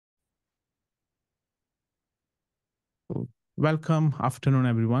Welcome, afternoon,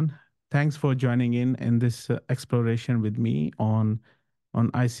 everyone. Thanks for joining in this exploration with me on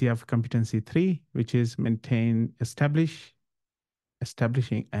ICF Competency 3, which is establishing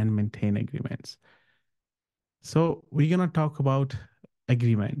and maintain agreements. So we're gonna talk about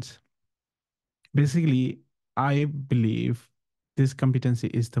agreements. Basically, I believe this competency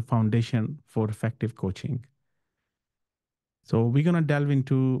is the foundation for effective coaching. So we're going to delve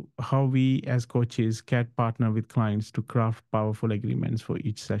into how we as coaches can partner with clients to craft powerful agreements for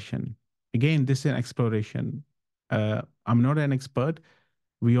each session. Again, this is an exploration. I'm not an expert.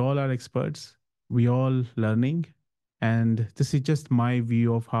 We all are experts. We all learning, and this is just my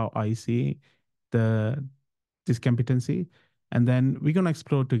view of how I see the this competency. And then we're going to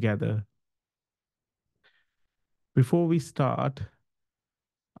explore together. Before we start,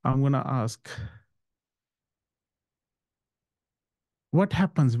 I'm going to ask, what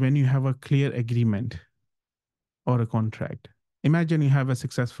happens when you have a clear agreement or a contract? Imagine you have a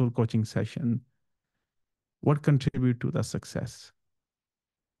successful coaching session. What contribute to the success?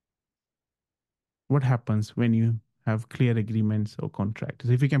 What happens when you have clear agreements or contracts?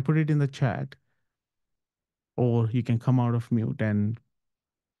 If you can put it in the chat, or you can come out of mute and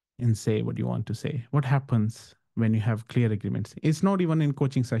say what you want to say. What happens when you have clear agreements? It's not even in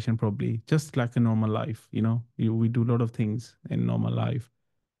coaching session, probably just like a normal life. We do a lot of things in normal life.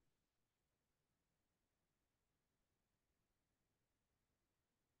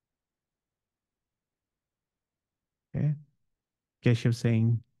 Okay. Keshav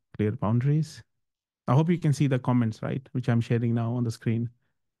saying clear boundaries. I hope you can see the comments, right? Which I'm sharing now on the screen.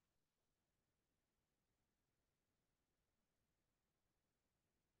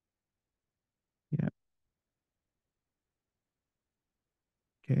 Yeah.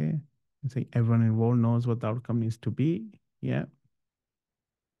 Okay. I think everyone involved knows what the outcome needs to be. Yeah.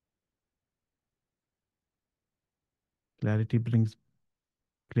 Clarity brings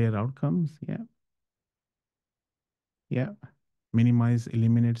clear outcomes. Yeah. Yeah. Minimize,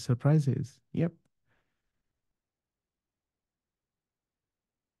 eliminate surprises. Yep.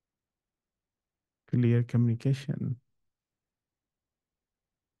 Clear communication.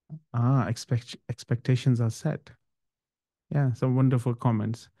 Expectations are set. Yeah. Some wonderful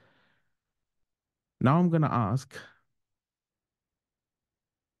comments. Now I'm going to ask,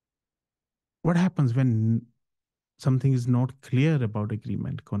 what happens when something is not clear about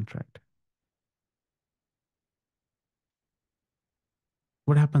agreement contract?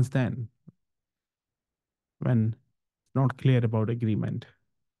 What happens then when it's not clear about agreement?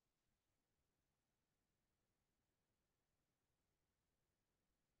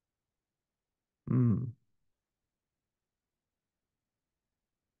 Hmm.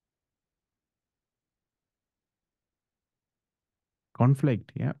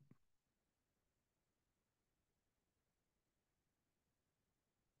 Conflict. Yeah.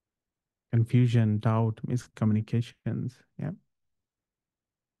 Confusion, doubt, miscommunications. Yeah.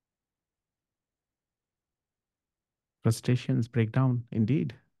 Frustrations, breakdown.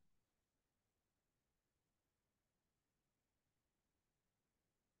 Indeed.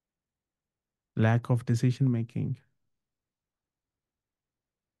 Lack of decision making.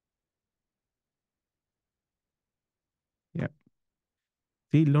 Yeah.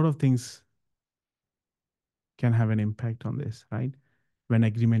 See, a lot of things can have an impact on this, right? When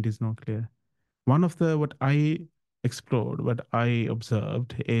agreement is not clear. One of the what I explored, what I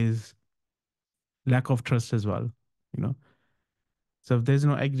observed is lack of trust as well. You know, so if there's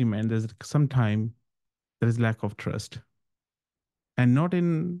no agreement, there's sometime there is lack of trust, and not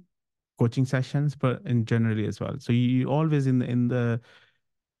in coaching sessions, but in generally as well. So you always in the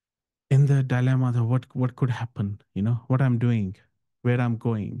dilemma of what could happen, what I'm doing, where I'm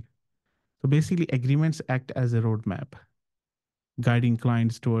going. So basically, agreements act as a roadmap, guiding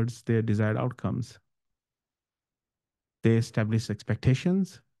clients towards their desired outcomes. They establish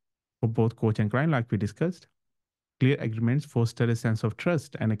expectations for both coach and client, like we discussed. Clear agreements foster a sense of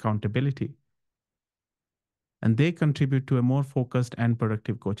trust and accountability, and they contribute to a more focused and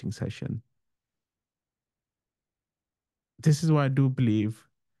productive coaching session. This is why I do believe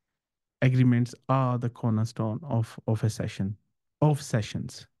agreements are the cornerstone of a session, of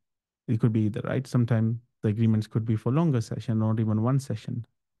sessions. It could be either, right? Sometimes the agreements could be for longer session, not even one session,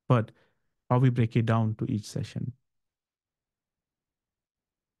 but how we break it down to each session.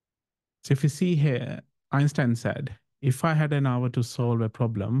 So if you see here, Einstein said, if I had an hour to solve a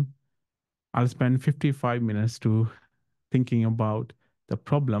problem, I'll spend 55 minutes to thinking about the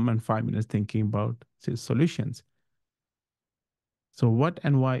problem and 5 minutes thinking about solutions. So what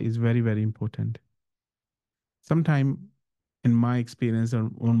and why is very, very important. Sometime in my experience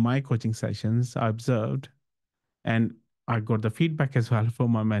on my coaching sessions, I observed, and I got the feedback as well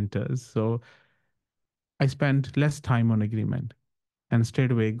from my mentors. So I spent less time on agreement and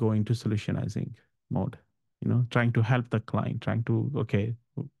straight away go into solutionizing mode, trying to help the client, trying to, okay,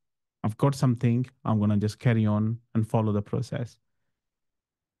 I've got something, I'm going to just carry on and follow the process.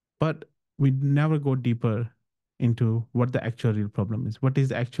 But we never go deeper into what the actual real problem is. What is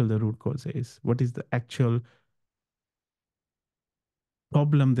the actual the root cause is? What is the actual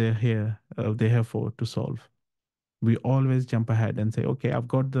problem they're here for to solve? We always jump ahead and say, okay, I've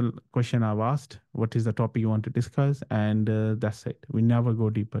got the question I've asked. What is the topic you want to discuss? And that's it. We never go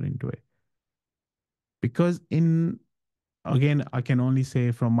deeper into it. Because again, I can only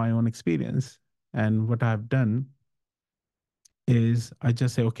say from my own experience and what I've done is I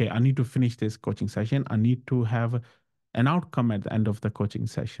just say, okay, I need to finish this coaching session. I need to have an outcome at the end of the coaching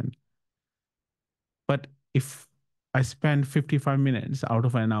session. But if I spend 55 minutes out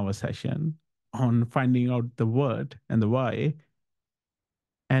of an hour session on finding out the word and the why,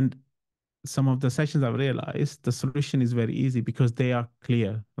 and some of the sessions I've realized the solution is very easy because they are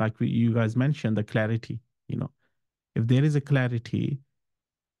clear. Like you guys mentioned, the clarity, if there is a clarity,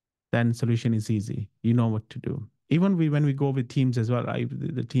 then solution is easy. You know what to do. Even when we go with teams as well, right?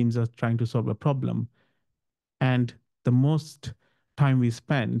 The teams are trying to solve a problem. And the most time we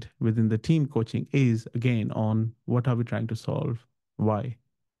spend within the team coaching is again on what are we trying to solve? Why?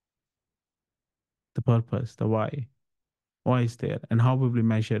 The purpose, the why is there, and how will we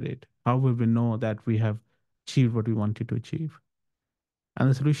measure it? How will we know that we have achieved what we wanted to achieve? And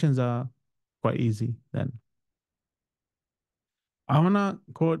the solutions are quite easy then. I want to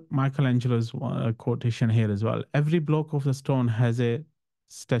quote Michelangelo's quotation here as well. Every block of the stone has a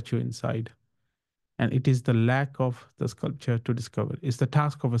statue inside, and it is the lack of the sculpture to discover. It's the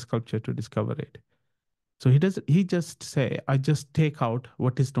task of a sculpture to discover it. So he just say, I just take out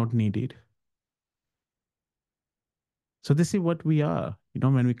what is not needed. So this is what we are,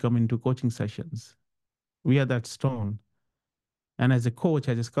 when we come into coaching sessions. We are that stone. And as a coach,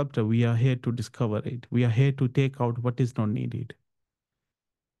 as a sculptor, we are here to discover it. We are here to take out what is not needed.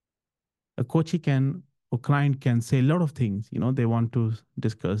 A coach can or client can say a lot of things, they want to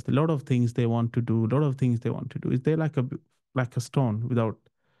discuss, a lot of things they want to do, a lot of things they want to do. Is they like a stone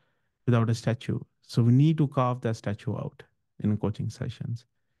without a statue? So we need to carve that statue out in coaching sessions.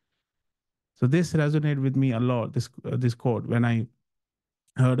 So this resonated with me a lot. This quote when I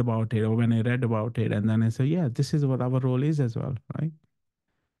heard about it or when I read about it, and then I said, yeah, this is what our role is as well, right?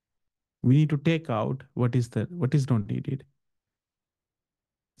 We need to take out what is not needed.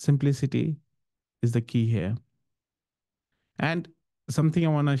 Simplicity is the key here. And something I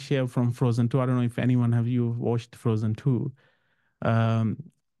want to share from Frozen 2. I don't know if anyone have you watched Frozen 2. Um,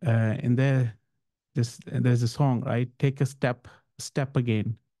 in there, there's a song, right? Take a step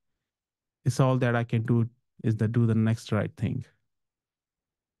again. It's all that I can do is that do the next right thing.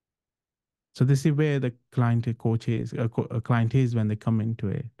 So this is where the client is when they come into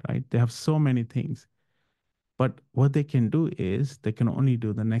it, right? They have so many things, but what they can do is they can only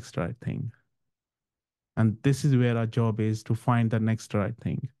do the next right thing. And this is where our job is to find the next right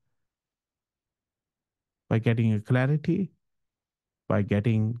thing by getting a clarity, by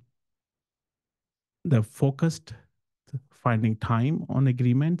getting the focused, finding time on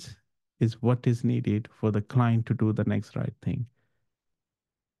agreements is what is needed for the client to do the next right thing.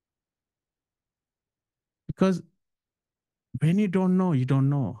 Because when you don't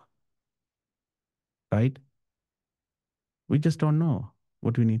know, right? We just don't know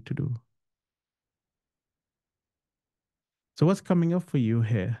what we need to do. So what's coming up for you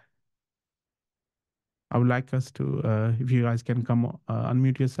here? I would like us to, if you guys can come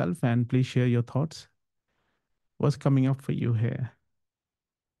unmute yourself and please share your thoughts. What's coming up for you here?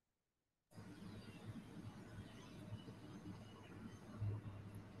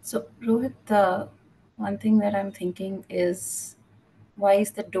 So, Rohit, the one thing that I'm thinking is why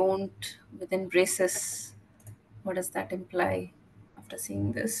is the don't within braces? What does that imply after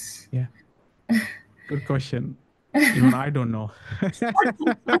seeing this? Yeah, good question. Even I don't know.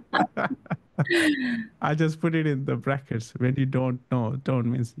 I just put it in the brackets. When you don't know, don't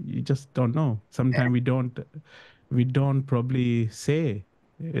means you just don't know. Sometimes we don't probably say,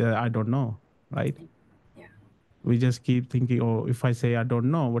 I don't know, right? Yeah, We just keep thinking, oh, if I say I don't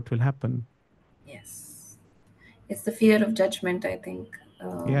know, what will happen? yes. It's the fear of judgment, I think.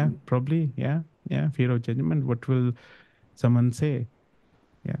 Yeah, probably. Yeah, yeah. Fear of judgment. What will someone say?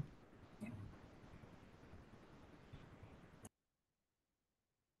 Yeah.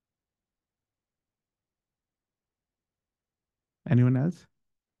 Anyone else?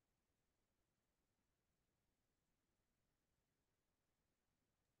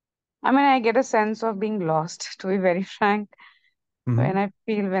 I mean, I get a sense of being lost, to be very frank, Hmm.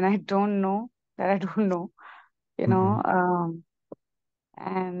 when I don't know that I don't know, you know. Hmm.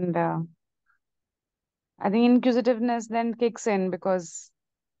 And I think inquisitiveness then kicks in because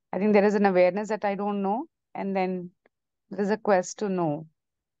I think there is an awareness that I don't know, and then there is a quest to know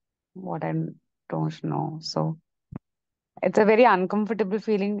what I don't know. So it's a very uncomfortable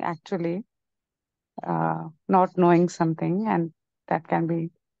feeling, actually, not knowing something, and that can be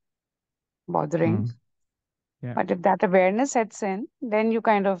bothering. Mm. Yeah. But if that awareness sets in, then you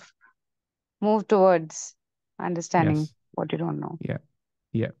kind of move towards understanding Yes. what you don't know. Yeah.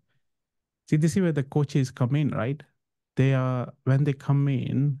 Yeah. See, this is where the coaches come in, right? They are, when they come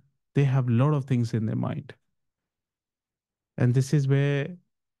in, they have a lot of things in their mind. And this is where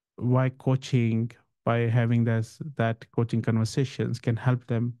why coaching, by having this that coaching conversations can help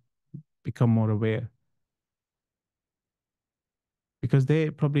them become more aware. Because they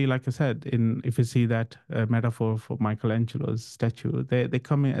probably, like I said, in if you see that metaphor for Michelangelo's statue, they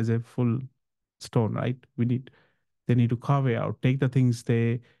come in as a full stone, right? They need to carve it out, take the things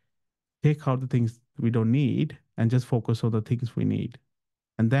they take out the things we don't need and just focus on the things we need.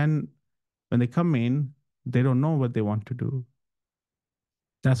 And then when they come in, they don't know what they want to do.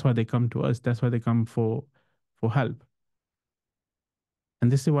 That's why they come to us. That's why they come for help.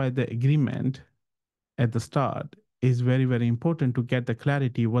 And this is why the agreement at the start is very, very important to get the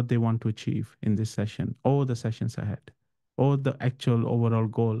clarity what they want to achieve in this session or the sessions ahead, or the actual overall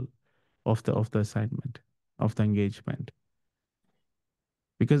goal of the assignment, of the engagement.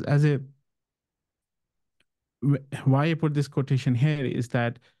 Because as a why I put this quotation here is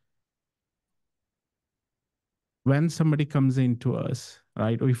that when somebody comes into us,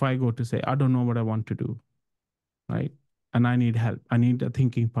 right, or if I go to say, I don't know what I want to do, right, and I need help, I need a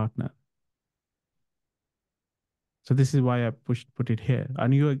thinking partner. So this is why I put it here.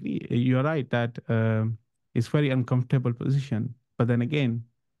 And you agree, you're right that it's very uncomfortable position. But then again,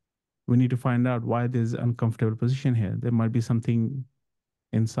 we need to find out why there's uncomfortable position here. There might be something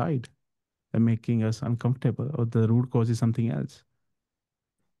inside that making us uncomfortable, or the root cause is something else.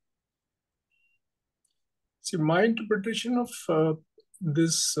 See, my interpretation of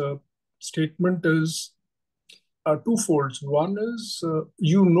this statement is twofold. One is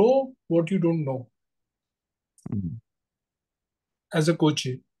you know what you don't know Mm. as a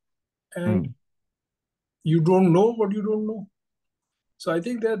coachee, and Mm. you don't know what you don't know. So I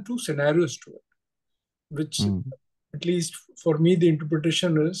think there are two scenarios to it, which Mm. at least for me, the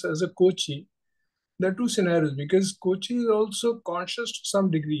interpretation is as a coachee, there are two scenarios because coachee is also conscious to some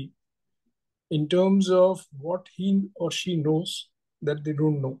degree in terms of what he or she knows that they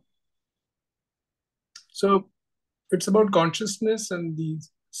don't know. So it's about consciousness and the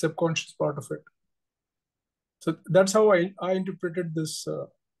subconscious part of it. So that's how I interpreted this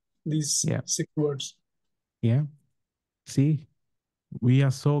these Yeah. 6 words. Yeah. See, we are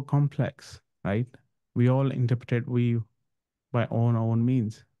so complex, right? We all interpret we by our own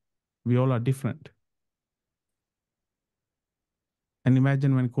means. We all are different. And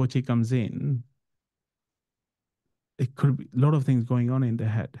imagine when Kochi comes in, it could be a lot of things going on in the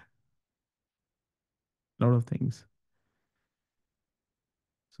head. A lot of things.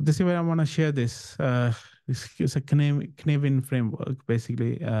 So this is where I want to share this. It's a Canadian framework,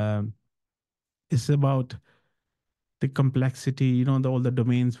 basically. It's about the complexity, all the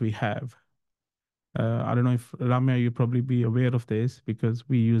domains we have. I don't know if Ramya, you probably be aware of this because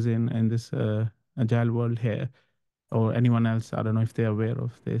we use in this agile world here, or anyone else. I don't know if they're aware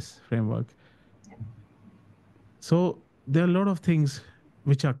of this framework. So there are a lot of things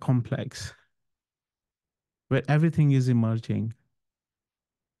which are complex, where everything is emerging.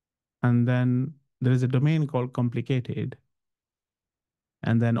 And then there is a domain called complicated,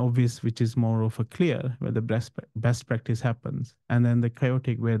 and then obvious, which is more of a clear, where the best practice happens, and then the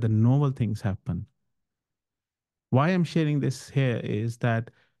chaotic, where the novel things happen. Why I'm sharing this here is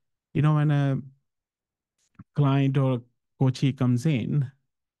that, when a client or coachee comes in,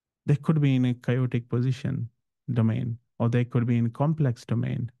 they could be in a chaotic position domain, or they could be in complex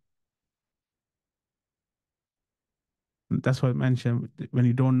domain. That's what I mentioned. When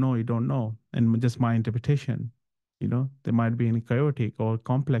you don't know, you don't know. And just my interpretation, they might be in a chaotic or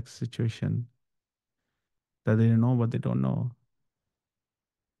complex situation that they don't know what they don't know.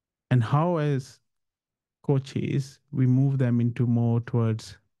 And how, as coaches, we move them into more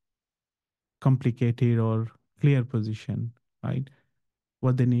towards complicated or clear position, right?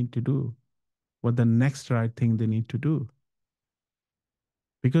 What they need to do, what the next right thing they need to do.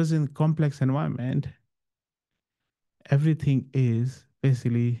 Because in complex environment, everything is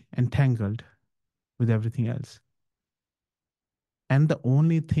basically entangled with everything else. And the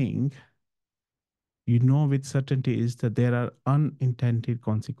only thing you know with certainty is that there are unintended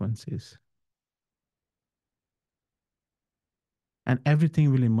consequences, and everything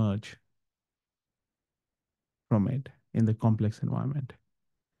will emerge from it in the complex environment.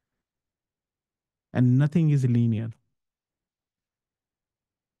 And nothing is linear.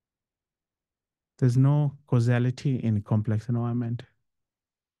 There's no causality in complex environment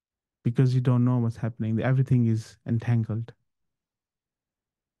because you don't know what's happening. Everything is entangled.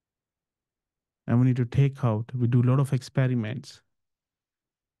 And we need to take out, we do a lot of experiments.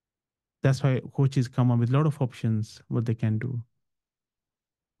 That's why coaches come up with a lot of options, what they can do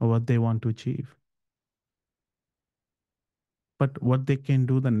or what they want to achieve. But what they can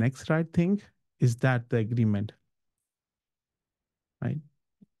do, the next right thing is that the agreement, right?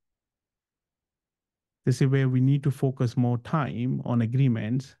 This is where we need to focus more time on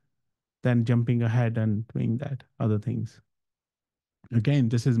agreements than jumping ahead and doing that other things. Again,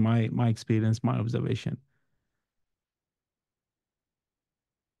 this is my experience, my observation.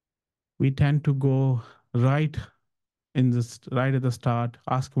 We tend to go right right at the start,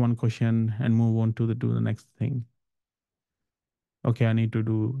 ask one question and move on to the do the next thing. Okay, I need to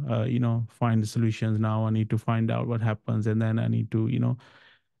do find the solutions now. I need to find out what happens, and then I need to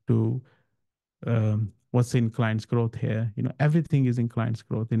to what's in client's growth here. Everything is in client's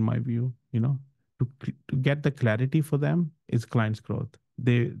growth in my view. To get the clarity for them is client's growth.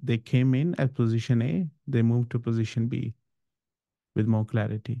 They came in at position A, they moved to position B with more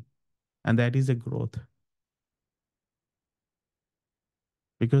clarity, and that is a growth,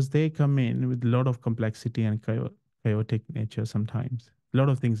 because they come in with a lot of complexity and chaotic nature. Sometimes a lot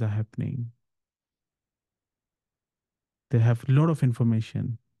of things are happening. They have a lot of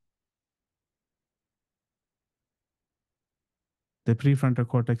information. The prefrontal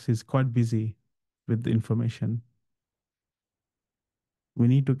cortex is quite busy with the information. We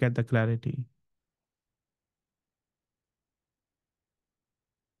need to get the clarity.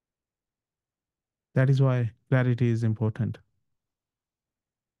 That is why clarity is important.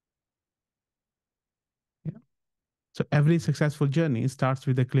 Yeah. So every successful journey starts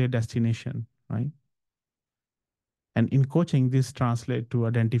with a clear destination, right? And in coaching, this translates to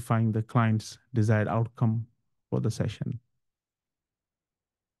identifying the client's desired outcome for the session.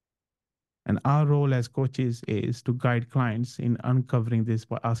 And our role as coaches is to guide clients in uncovering this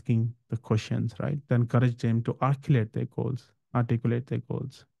by asking the questions, right? To encourage them to articulate their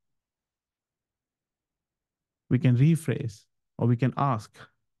goals. We can rephrase, or we can ask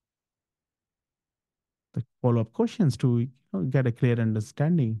the follow-up questions to get a clear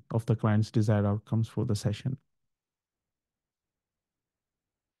understanding of the client's desired outcomes for the session.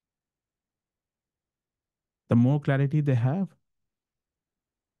 The more clarity they have,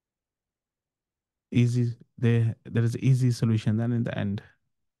 there is easy solution then in the end,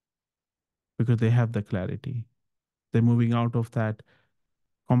 because they have the clarity. They're moving out of that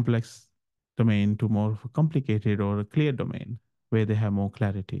complex domain to more of a complicated or a clear domain where they have more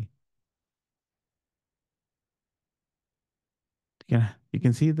clarity. You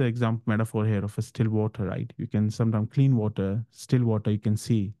can see the example metaphor here of a still water, right? You can sometimes clean water, still water, you can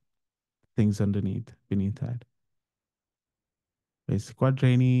see things beneath that. It's quite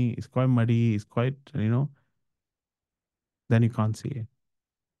rainy, it's quite muddy, it's quite, then you can't see it.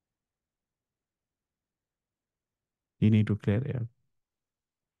 You need to clear it out.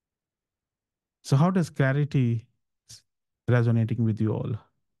 So how does clarity resonating with you all?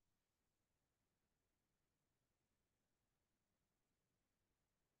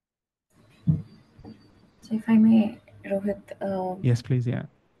 So, if I may, Rohit, Yes, please. Yeah.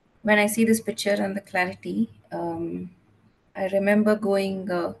 when I see this picture and the clarity, I remember going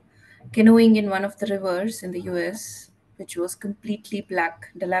canoeing in one of the rivers in the US, which was completely black,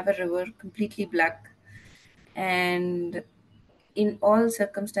 Delaware River, completely black. And in all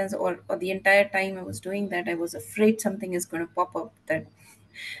circumstances, or the entire time I was doing that, I was afraid something is going to pop up that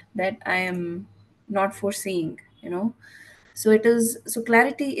I am not foreseeing, So it is, so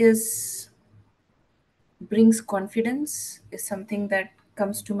clarity is brings confidence, is something that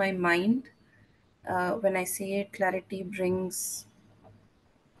comes to my mind when I say it. Clarity brings,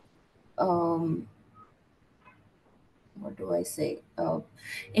 um, what do I say?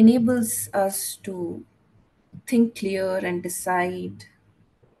 Enables us to think clear and decide,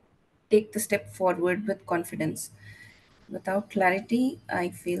 take the step forward with confidence. Without clarity, I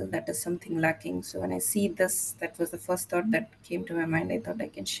feel that is something lacking. So when I see this, that was the first thought that came to my mind. I thought I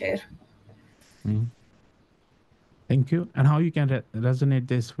can share. Mm. Thank you. And how you can resonate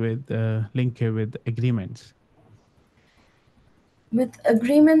this with link here with agreements? With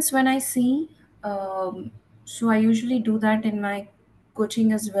agreements, when I see, so I usually do that in my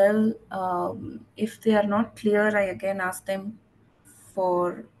coaching as well. If they are not clear, I again ask them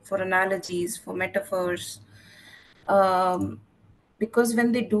for analogies, for metaphors, um, because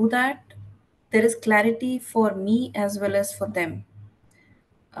when they do that, there is clarity for me as well as for them.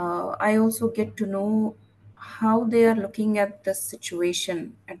 I also get to know how they are looking at the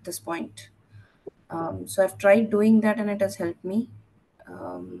situation at this point. So I've tried doing that and it has helped me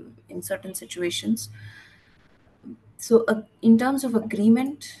in certain situations. So, in terms of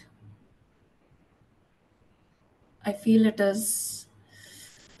agreement, I feel it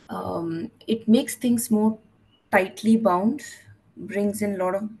makes things more tightly bound, brings in a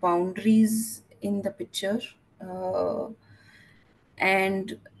lot of boundaries in the picture, uh,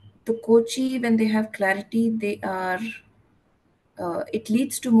 and the coachee, when they have clarity, it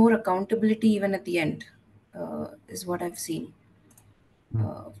leads to more accountability even at the end, is what I've seen.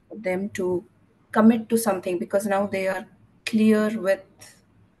 Mm, For them to commit to something because now they are clear with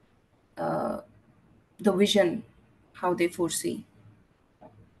uh, the vision, how they foresee.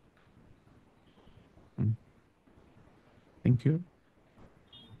 mm. Thank you.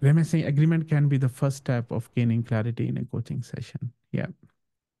 Remy saying agreement can be the first step of gaining clarity in a coaching session. Yeah.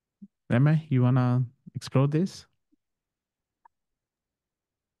 Remy, you wanna explore this?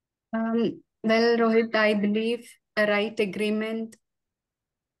 Well, Rohit, I believe a right agreement,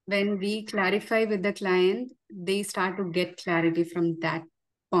 when we clarify with the client, they start to get clarity from that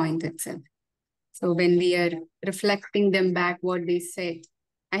point itself. So when we are reflecting them back what they said,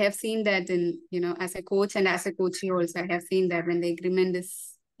 I have seen that in, as a coach and as a coachee also, I have seen that when the agreement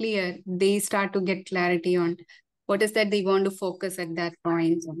is clear, they start to get clarity on what is that they want to focus at that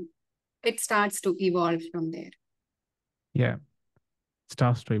point. And it starts to evolve from there. Yeah.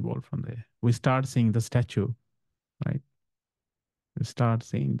 Starts to evolve from there. We start seeing the statue, right? We start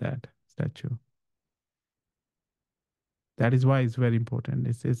seeing that statue. That is why it's very important.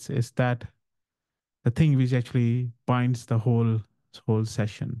 It's that the thing which actually binds the whole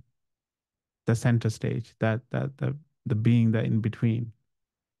session, the center stage, the being the in between.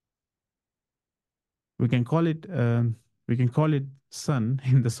 We can call it we can call it sun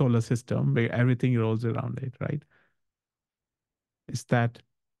in the solar system where everything rolls around it, right? It's that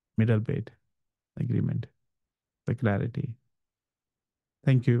middle bit agreement, the clarity.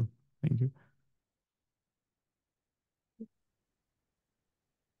 Thank you. Thank you.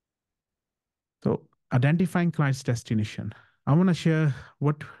 So identifying client's destination. I want to share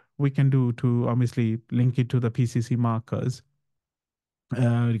what we can do to obviously link it to the PCC markers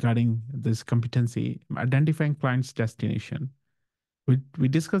regarding this competency, identifying client's destination. We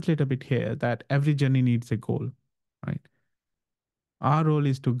discussed a little bit here that every journey needs a goal, right? Our role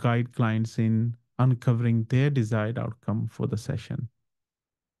is to guide clients in uncovering their desired outcome for the session.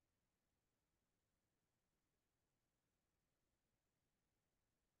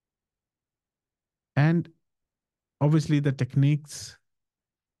 And obviously, the techniques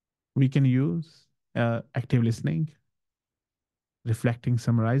we can use active listening, reflecting,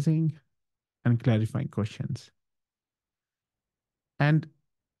 summarizing, and clarifying questions. And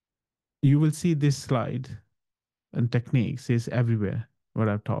you will see this slide and techniques is everywhere what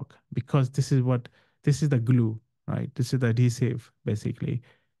I've talked because this is the glue, right? This is the adhesive basically,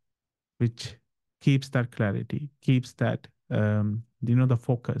 which keeps that clarity, keeps that the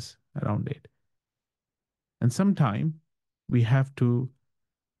focus around it. And sometime we have to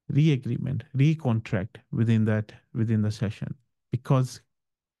re-agreement, re-contract within the session because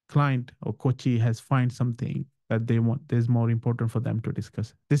client or coachee has find something that they want is more important for them to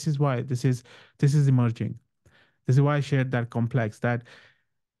discuss. This is why this is emerging. This is why I shared that complex that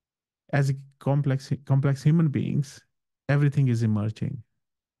as complex human beings, everything is emerging.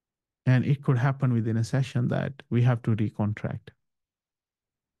 And it could happen within a session that we have to recontract.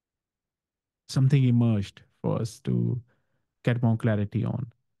 Something emerged for us to get more clarity on.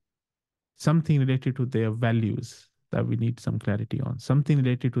 Something related to their values that we need some clarity on. Something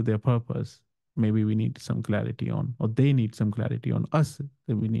related to their purpose, maybe we need some clarity on, or they need some clarity on us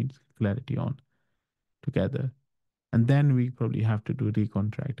that we need clarity on together. And then we probably have to do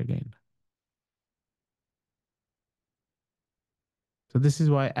recontract again. So this is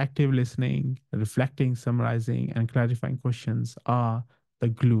why active listening, reflecting, summarizing, and clarifying questions are the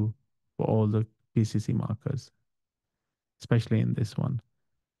glue for all the PCC markers, especially in this one,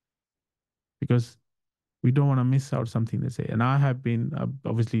 because we don't want to miss out something they say. And I have been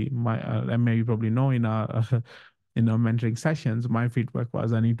obviously my Emma, you probably know in our in our mentoring sessions, my feedback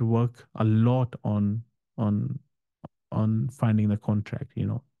was I need to work a lot on on finding the contract.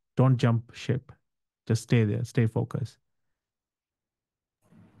 Don't jump ship, just stay there, stay focused,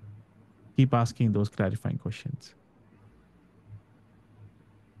 keep asking those clarifying questions.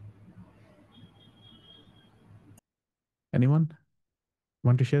 Anyone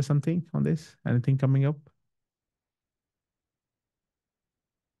want to share something on this? Anything coming up?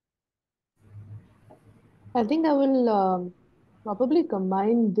 I think I will probably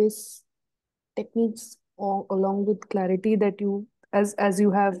combine this techniques along with clarity that you as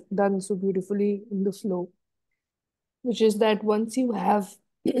you have done so beautifully in the flow, which is that once you have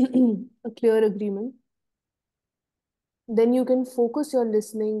a clear agreement, then you can focus your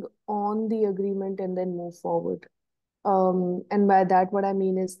listening on the agreement and then move forward. And by that, what I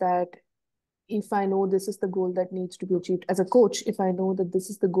mean is that if I know this is the goal that needs to be achieved as a coach, if I know that this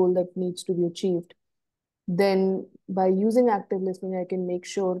is the goal that needs to be achieved, then by using active listening, I can make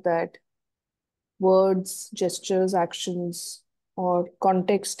sure that words, gestures, actions, or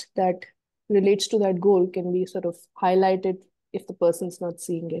context that relates to that goal can be sort of highlighted if the person's not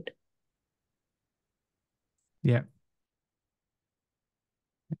seeing it. Yeah.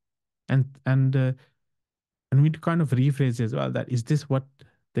 And we kind of rephrase as well, that is this what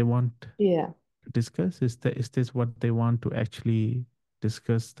they want Yeah. to discuss? Is this what they want to actually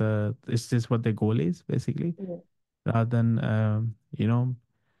discuss? Is this what their goal is, basically? Yeah. Rather than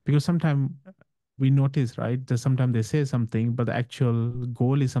because sometimes we notice, right, that sometimes they say something but the actual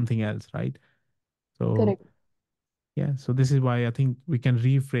goal is something else, right? So Correct. yeah, so this is why I think we can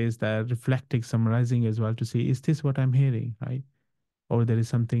rephrase that, reflecting, summarizing as well, to see, is this what I'm hearing, right? Or there is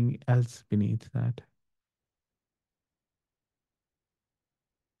something else beneath that.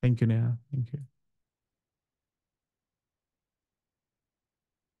 Thank you, Neha. Thank you.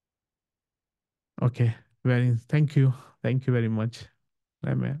 Okay, thank you. Thank you very much,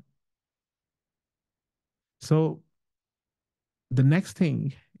 Ramya. So the next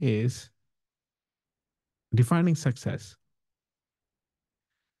thing is defining success.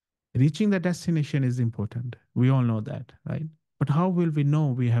 Reaching the destination is important. We all know that, right? But how will we know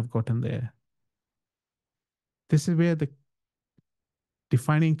we have gotten there? This is where the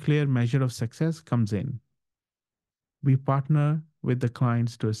defining clear measure of success comes in. We partner with the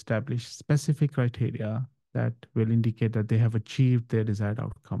clients to establish specific criteria that will indicate that they have achieved their desired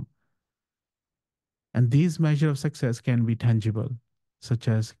outcome. And these measures of success can be tangible, such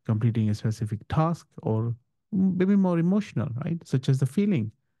as completing a specific task, or maybe more emotional, right? Such as the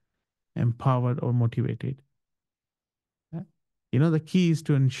feeling empowered or motivated. Uh, the key is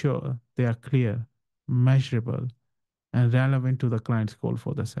to ensure they are clear, measurable, and relevant to the client's goal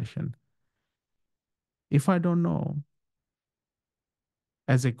for the session. If I don't know,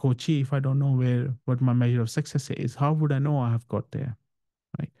 as a coachee, if I don't know what my measure of success is, how would I know I have got there,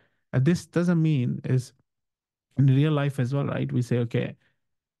 right? And this doesn't mean is in real life as well, right? We say, okay,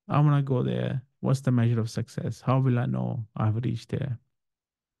 I'm gonna go there. What's the measure of success? How will I know I've reached there?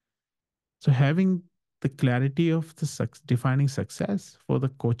 So having the clarity of the defining success for the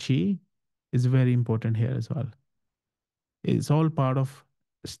coachee is very important here as well. It's all part of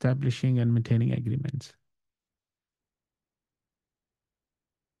establishing and maintaining agreements.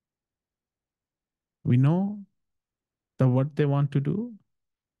 We know the what they want to do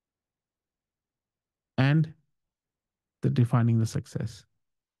and the defining the success.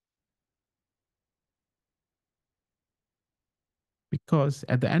 Because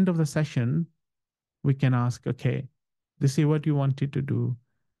at the end of the session, we can ask, okay, this is what you wanted to do,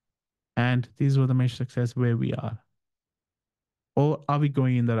 and these were the measure success where we are. Or are we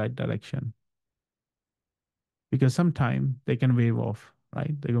going in the right direction? Because sometimes they can wave off,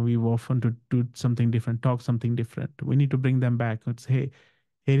 right? They can wave off and to do something different, talk something different. We need to bring them back and say, hey,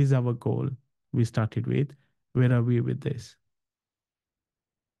 here is our goal we started with. Where are we with this?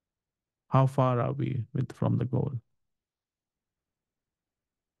 How far are we with from the goal?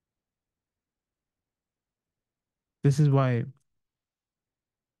 This is why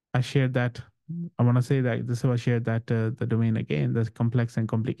I shared that. I want to say that this is why I shared that the domain again, the complex and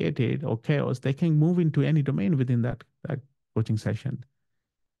complicated or chaos, they can move into any domain within that coaching session.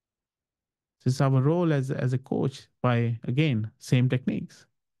 This is our role as a coach by, again, same techniques,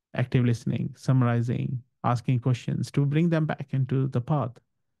 active listening, summarizing, asking questions to bring them back into the path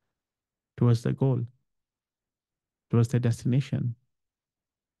towards the goal, towards their destination.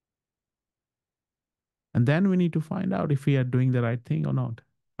 And then we need to find out if we are doing the right thing or not.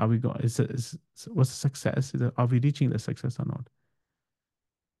 Are we going? What's the success? Are we reaching the success or not?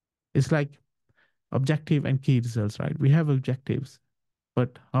 It's like objective and key results, right? We have objectives,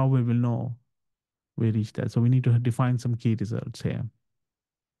 but how we will know we reach that? So we need to define some key results here,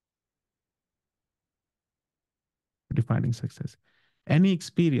 defining success. Any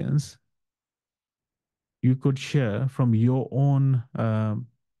experience you could share from your own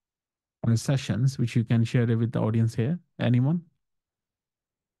sessions, which you can share with the audience here? Anyone?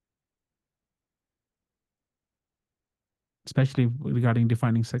 especially regarding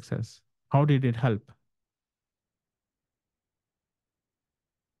defining success? How did it help?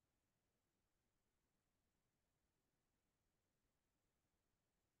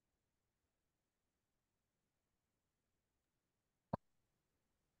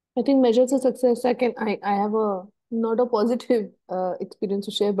 I think measures of success, I have a not a positive experience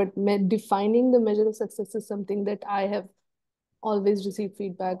to share, but defining the measure of success is something that I have always received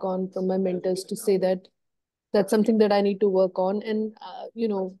feedback on from my mentors to say that that's something that I need to work on. And,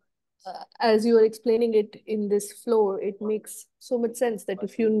 as you are explaining it in this flow, it makes so much sense that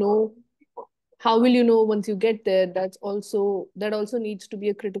if you know, how will you know once you get there? That also needs to be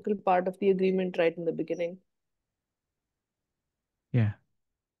a critical part of the agreement right in the beginning. Yeah.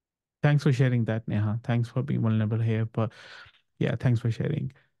 Thanks for sharing that, Neha. Thanks for being vulnerable here. But yeah, thanks for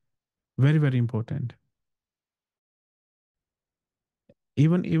sharing. Very, very important.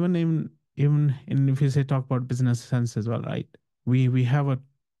 Even if you say talk about business sense as well, right? We have a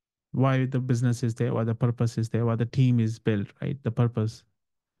why the business is there, why the purpose is there, why the team is built, right? The purpose.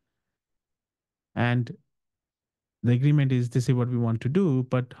 And the agreement is this is what we want to do,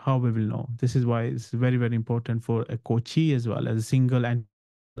 but how we will know. This is why it's very, very important for a coachee as well as a single and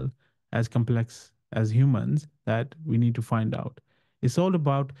as complex as humans that we need to find out. It's all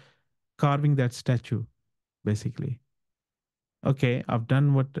about carving that statue, basically. Okay, I've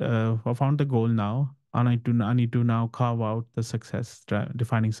done what I found the goal now. I need to now carve out the success,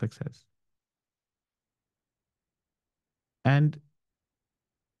 defining success. And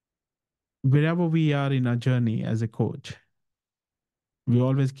wherever we are in our journey as a coach, we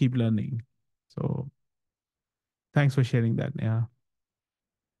always keep learning. So thanks for sharing that. Yeah.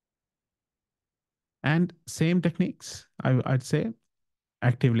 And same techniques, I'd say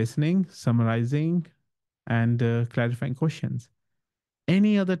active listening, summarizing, and clarifying questions.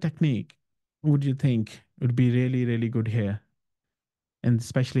 Any other technique would you think would be really, really good here? And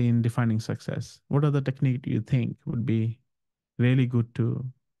especially in defining success, what other technique do you think would be really good to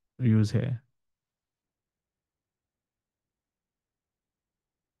use here?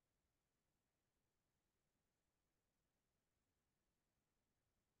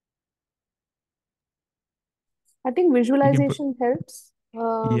 I think You can put, visualization helps,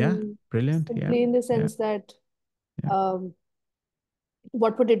 yeah, brilliant. Yeah, simply in the yeah, sense that yeah, um,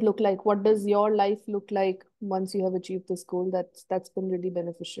 what would it look like? What does your life look like once you have achieved this goal? That's been really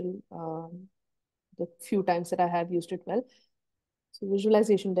beneficial. The few times that I have used it well. So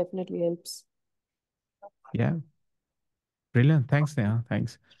visualization definitely helps. yeah, brilliant. Thanks, Neha.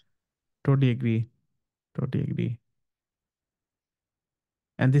 Thanks. Totally agree. Totally agree.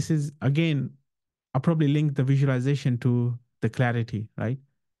 And this is again, I'll probably link the visualization to the clarity, right?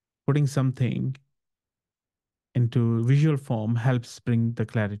 Putting something into visual form helps bring the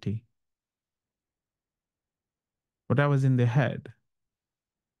clarity. What I was in the head,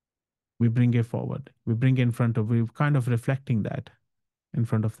 we bring it forward. We bring it in front of, we're kind of reflecting that in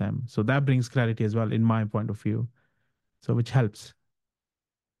front of them. So that brings clarity as well, in my point of view. So which helps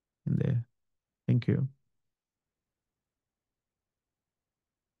in there. Thank you.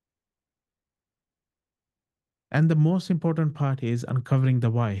 And the most important part is uncovering the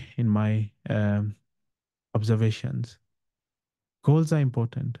why in my observations. Goals are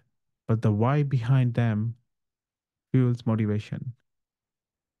important, but the why behind them fuels motivation.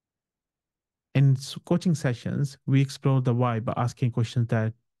 In coaching sessions, we explore the why by asking questions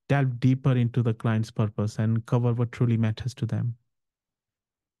that delve deeper into the client's purpose and cover what truly matters to them.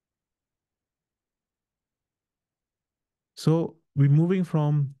 So we're moving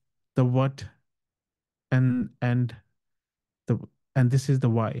from the what and the and this is the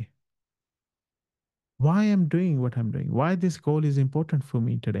why. Why I'm doing what I'm doing. Why this goal is important for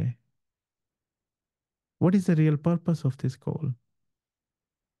me today. What is the real purpose of this goal?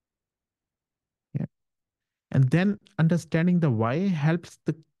 Yeah. And then understanding the why helps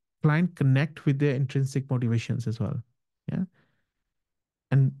the client connect with their intrinsic motivations as well. Yeah.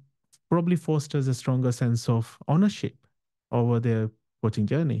 And probably fosters a stronger sense of ownership over their coaching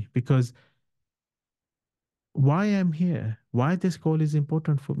journey, because why I'm here, why this goal is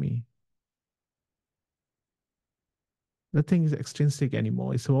important for me. Nothing is extrinsic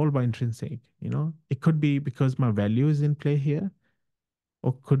anymore. It's all by intrinsic, It could be because my value is in play here,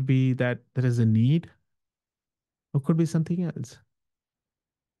 or could be that there is a need, or could be something else.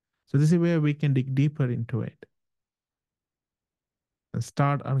 So this is where we can dig deeper into it and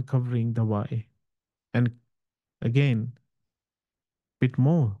start uncovering the why. And again, bit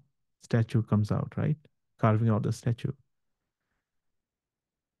more statue comes out, right? Carving out the statue.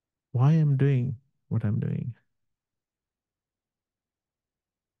 Why I'm doing what I'm doing.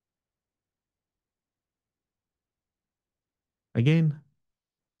 Again,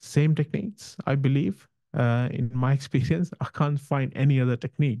 same techniques, I believe. In my experience, I can't find any other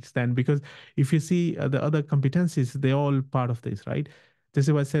techniques then, because if you see the other competencies, they're all part of this, right? This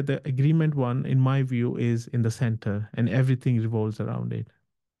is why I said the agreement one, in my view, is in the center and everything revolves around it.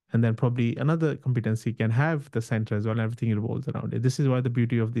 And then probably another competency can have the center as well, and everything revolves around it. This is why the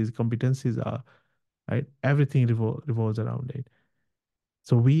beauty of these competencies are, right? Everything revolves around it.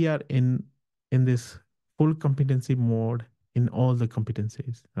 So we are in this full competency mode in all the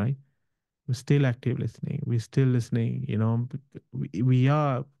competencies, right? We're still active listening. We're still listening, we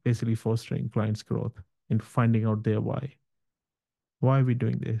are basically fostering clients' growth and finding out their why. Why are we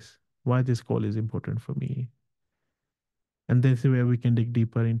doing this? Why this goal is important for me? And this is where we can dig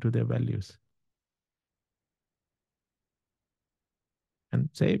deeper into their values and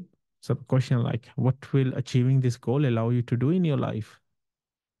say some question like, what will achieving this goal allow you to do in your life?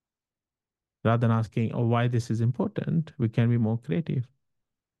 Rather than asking, oh, why this is important, we can be more creative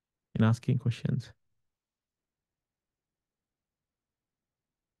in asking questions.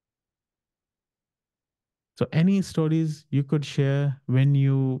 So any stories you could share when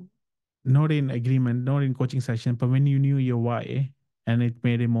you, not in agreement, not in coaching session, but when you knew your why and it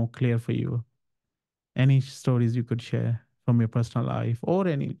made it more clear for you? Any stories you could share from your personal life or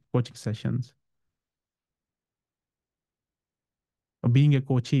any coaching sessions, or being a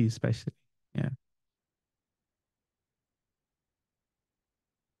coachee, especially? Yeah.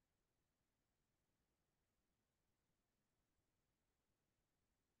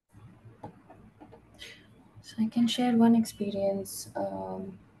 So I can share one experience,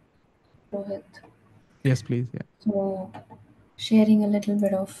 Rohit. Yes, please. Yeah. So sharing a little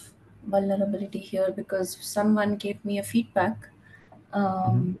bit of vulnerability here, because someone gave me a feedback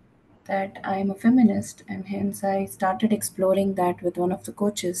Hmm. that I'm a feminist, and hence I started exploring that with one of the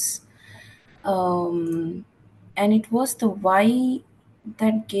coaches. Um, and it was the why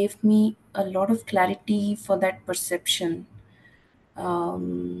that gave me a lot of clarity for that perception.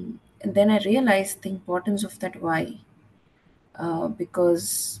 And then I realized the importance of that why,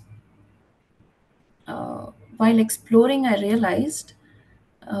 because while exploring, I realized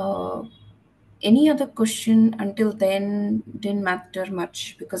uh, any other question until then didn't matter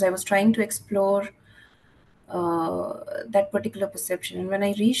much, because I was trying to explore that particular perception. And when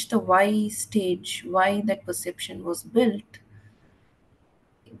I reached the why stage, why that perception was built,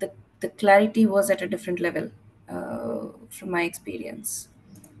 the, the clarity was at a different level from my experience.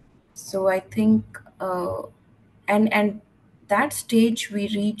 So I think, and that stage we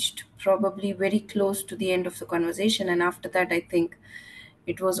reached probably very close to the end of the conversation. And after that, I think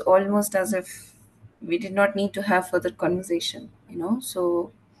it was almost as if we did not need to have further conversation.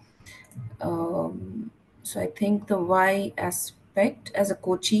 Um, so I think the why aspect as a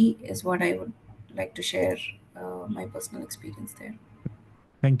coachee is what I would like to share, my personal experience there.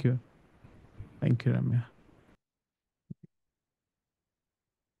 Thank you. Thank you, Ramya.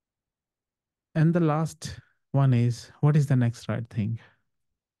 And the last one is, what is the next right thing?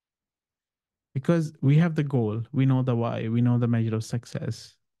 Because we have the goal, we know the why, we know the measure of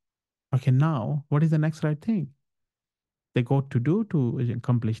success. Okay, now what is the next right thing they got to do to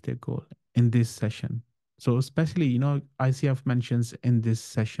accomplish their goal in this session? So, especially, ICF mentions in this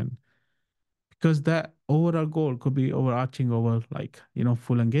session, because that overall goal could be overarching over, like,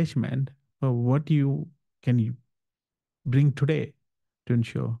 full engagement. But what can you bring today to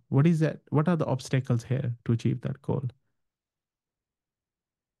ensure, what is that? What are the obstacles here to achieve that goal?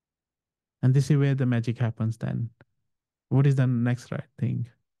 And this is where the magic happens then. What is the next right thing?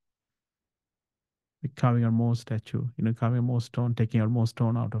 Like carving out more statue, carving more stone, taking out more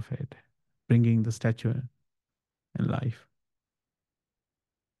stone out of it, bringing the statue in life.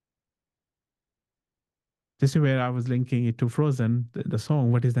 This is where I was linking it to Frozen, the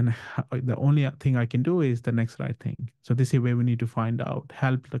song. What is the only thing I can do is the next right thing. So this is where we need to find out,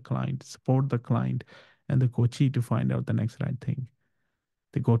 help the client, support the client, and the coachee to find out the next right thing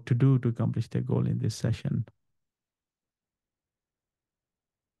they got to do to accomplish their goal in this session.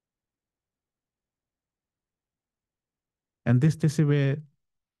 And this is where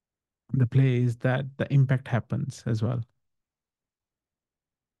the play is, that the impact happens as well.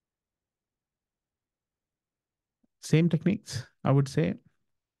 Same techniques, I would say.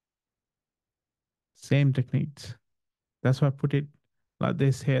 Same techniques. That's why I put it like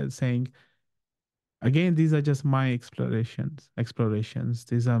this here, saying, again, these are just my explorations.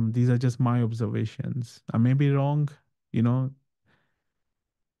 These are just my observations. I may be wrong. You know,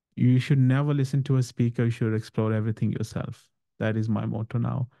 you should never listen to a speaker. You should explore everything yourself. That is my motto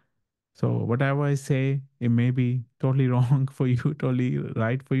now. So whatever I say, it may be totally wrong for you, totally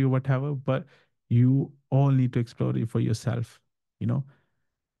right for you, whatever, but you all need to explore it for yourself.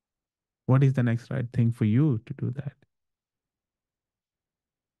 What is the next right thing for you to do that?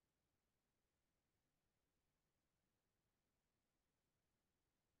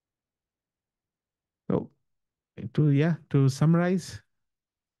 So to summarize,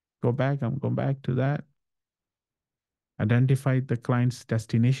 I'm going back to that. Identify the client's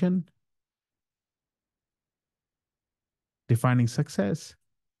destination, defining success,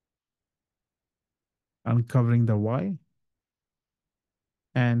 uncovering the why,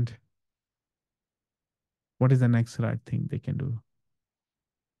 and what is the next right thing they can do.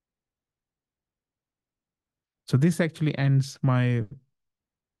 So this actually ends my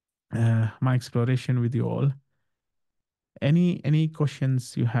exploration with you all. Any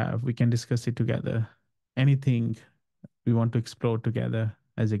questions you have, we can discuss it together. Anything we want to explore together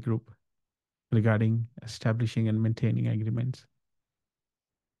as a group regarding establishing and maintaining agreements.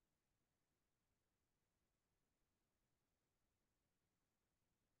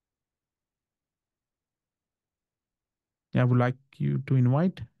 Yeah, I would like you to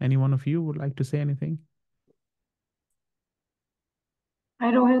invite any one of you would like to say anything.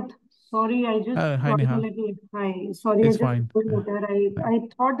 Hi, Rohit. Sorry, I just Hi, got a Neha. little. Hi, sorry, I It's just fine. got later. Hi. I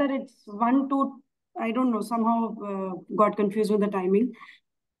thought that it's 1 to, I don't know, somehow got confused with the timing.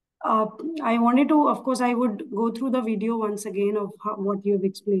 Uh, I wanted to, of course, I would go through the video once again of what you have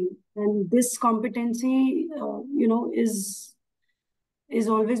explained. And this competency, is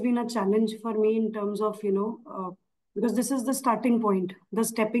always been a challenge for me in terms of, because this is the starting point, the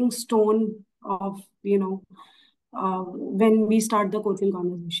stepping stone of, when we start the coaching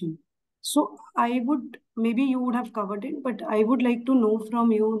conversation. So I would, maybe you would have covered it, but I would like to know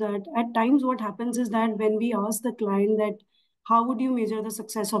from you that at times what happens is that when we ask the client that, how would you measure the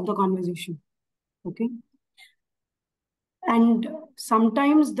success of the conversation? Okay. And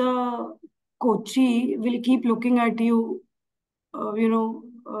sometimes the coachee will keep looking at you,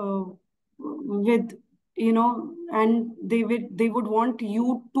 with, and they would want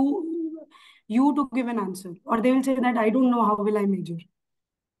you to give an answer, or they will say that I don't know, how will I measure?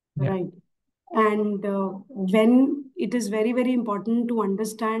 Yeah. Right. And when it is very, very important to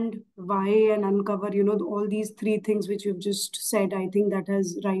understand why and uncover, all these three things which you've just said, I think that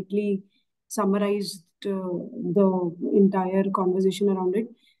has rightly summarized the entire conversation around it.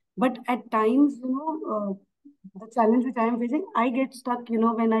 But at times, the challenge which I am facing, I get stuck,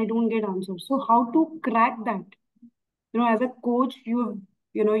 when I don't get answers. So how to crack that? As a coach, the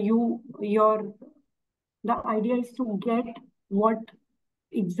idea is to get what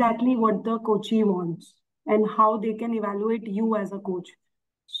exactly what the coachee wants and how they can evaluate you as a coach.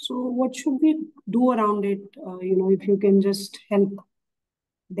 So what should we do around it? If you can just help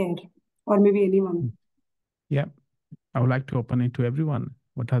there, or maybe anyone. Yeah. I would like to open it to everyone.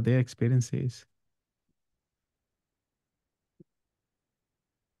 What are their experiences?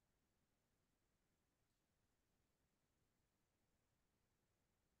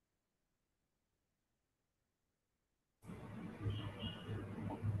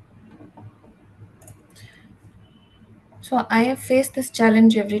 So I have faced this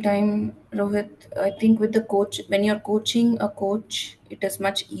challenge every time, Rohit. I think with the coach, when you're coaching a coach, it is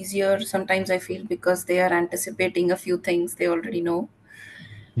much easier. Sometimes I feel because they are anticipating a few things they already know.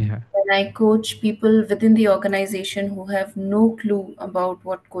 Yeah. When I coach people within the organization who have no clue about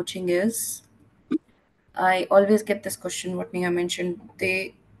what coaching is, I always get this question, what Neha mentioned.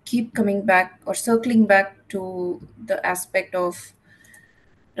 They keep coming back or circling back to the aspect of,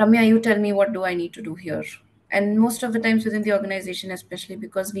 Ramya, you tell me, what do I need to do here? And most of the times within the organization, especially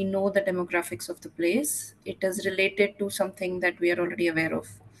because we know the demographics of the place, it is related to something that we are already aware of.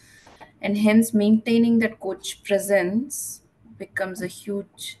 And hence, maintaining that coach presence becomes a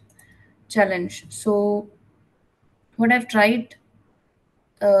huge challenge. So, what I've tried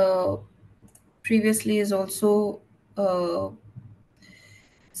uh, previously is also uh,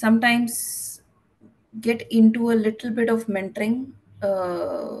 sometimes get into a little bit of mentoring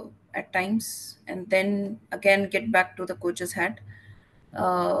at times, and then again get back to the coach's hat,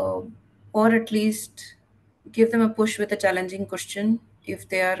 uh, or at least give them a push with a challenging question if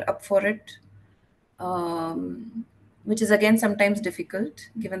they are up for it, which is again sometimes difficult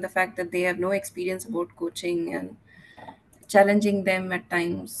given the fact that they have no experience about coaching, and challenging them at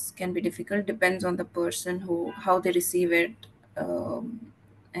times can be difficult. Depends on the person who how they receive it,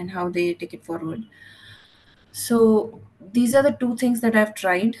 and how they take it forward. So these are the two things that I've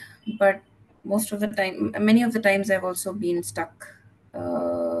tried, but most of the time, many of the times, I've also been stuck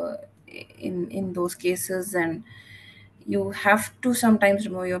in those cases, and you have to sometimes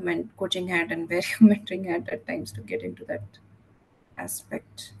remove your coaching hat and wear your mentoring hat at times to get into that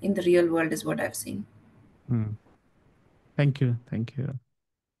aspect in the real world, is what I've seen. Hmm. Thank you,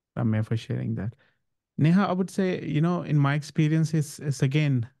 Ramya, for sharing that. Neha, I would say, in my experience, it's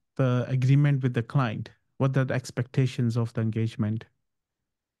again the agreement with the client. What are the expectations of the engagement?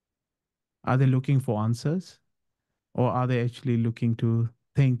 Are they looking for answers, or are they actually looking to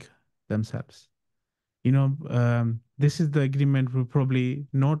think themselves? This is the agreement we probably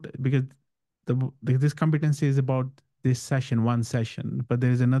not, because this competency is about this session, one session, but there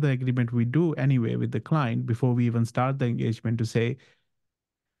is another agreement we do anyway with the client before we even start the engagement to say,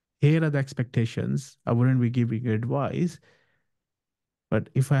 here are the expectations. I wouldn't be giving you advice, but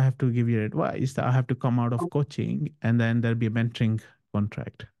if I have to give you advice, I have to come out of coaching, and then there'll be a mentoring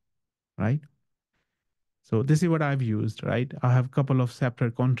contract, right? So this is what I've used, right? I have a couple of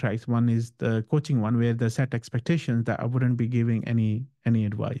separate contracts. One is the coaching one where the set expectations that I wouldn't be giving any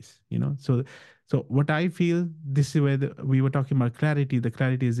advice, So what I feel, this is where we were talking about clarity. The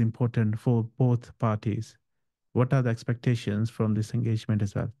clarity is important for both parties. What are the expectations from this engagement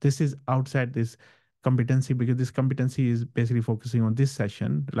as well? This is outside this competency, because this competency is basically focusing on this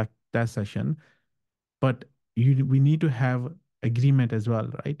session, like that session. But we need to have agreement as well,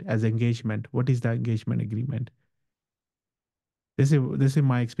 right? As engagement, what is the engagement agreement? This is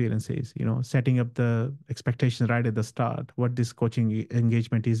my experiences, setting up the expectations right at the start, what this coaching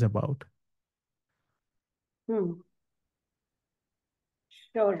engagement is about. Hmm.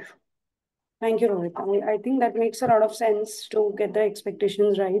 Sure. Thank you, Rohit. I think that makes a lot of sense to get the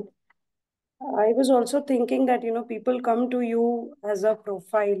expectations right. I was also thinking that, people come to you as a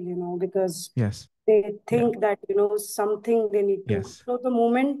profile, because Yes. they Yeah. think that, something they need to. Yes. So the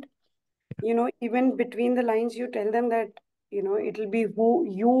moment, Yeah. even between the lines, you tell them that, it'll be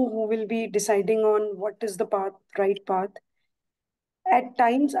who will be deciding on what is the path, right path. At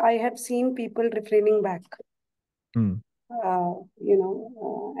times, I have seen people refraining back, Mm.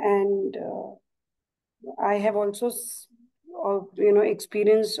 and I have also,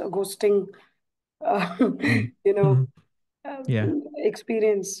 experienced ghosting, uh, Mm. you know, Mhm. Yeah.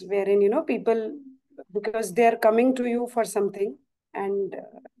 experience wherein, people, because they are coming to you for something, and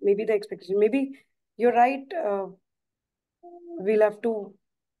maybe the expectation, maybe you're right. We'll have to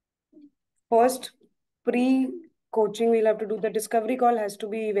first pre-coaching, we'll have to do the discovery call, has to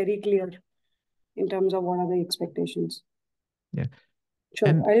be very clear in terms of what are the expectations. Yeah. Sure,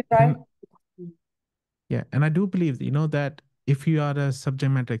 and I'll try. and yeah, and I do believe, that if you are a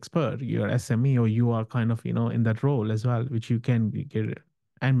subject matter expert, you're SME, or you are kind of, in that role as well, which you can get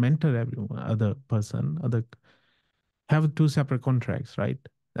and mentor everyone, other person, other, have two separate contracts, right?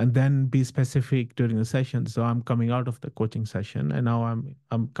 And then be specific during the session. So I'm coming out of the coaching session, and now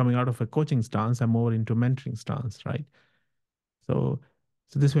I'm coming out of a coaching stance. I'm more into mentoring stance, right? So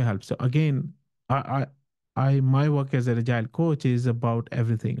this will help. So again, my work as an agile coach is about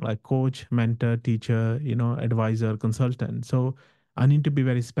everything, like coach, mentor, teacher, advisor, consultant. So I need to be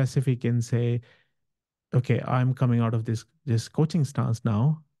very specific and say, okay, I'm coming out of this coaching stance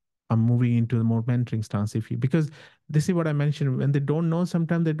now. I'm moving into the more mentoring stance. Because this is what I mentioned, when they don't know,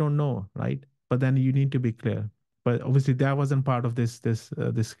 sometimes they don't know, right? But then you need to be clear. But obviously that wasn't part of this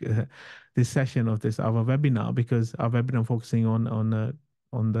session of this our webinar, because our webinar focusing on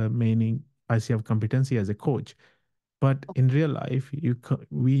the main ICF competency as a coach. But in real life,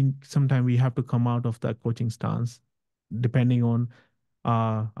 we sometimes we have to come out of that coaching stance, depending on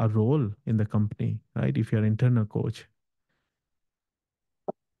a role in the company, right? If you're an internal coach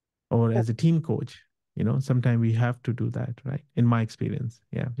or as a team coach, sometimes we have to do that, right? In my experience,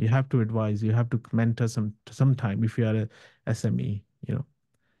 yeah, you have to advise, you have to mentor sometime if you are a SME.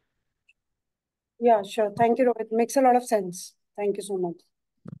 Yeah, sure. Thank you, Rohit. Makes a lot of sense. Thank you so much.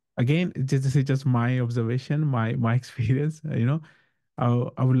 Again, this is just my observation, my experience. I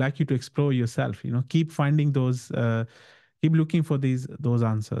would like you to explore yourself. Keep finding keep looking for those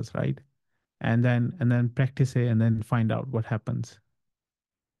answers, right? And then practice it, and then find out what happens.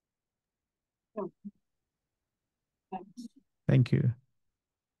 Yeah. Thanks. Thank you.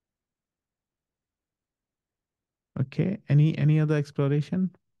 Okay. Any other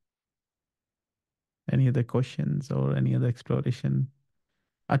exploration? Any other questions or any other exploration?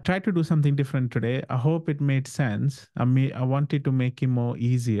 I tried to do something different today. I hope it made sense. I wanted to make it more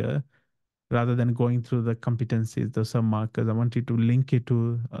easier rather than going through the competencies, the sub markers. I wanted to link it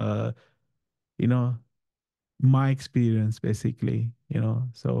to, you know, my experience basically.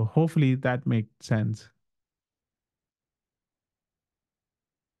 So hopefully that made sense.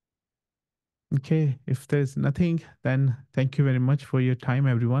 Okay. If there's nothing, then thank you very much for your time,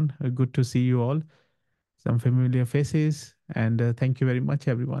 everyone. Good to see you all. Some familiar faces, and thank you very much,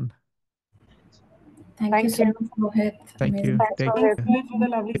 everyone. Thank you Thank so you. much, Rohit. Thank Amazing you. Thanks, Take Thanks, Rohit. care. Rohit, for the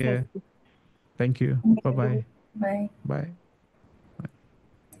lovely Yeah. session. Thank you. Thank Bye you, Rohit. bye. Bye. Bye.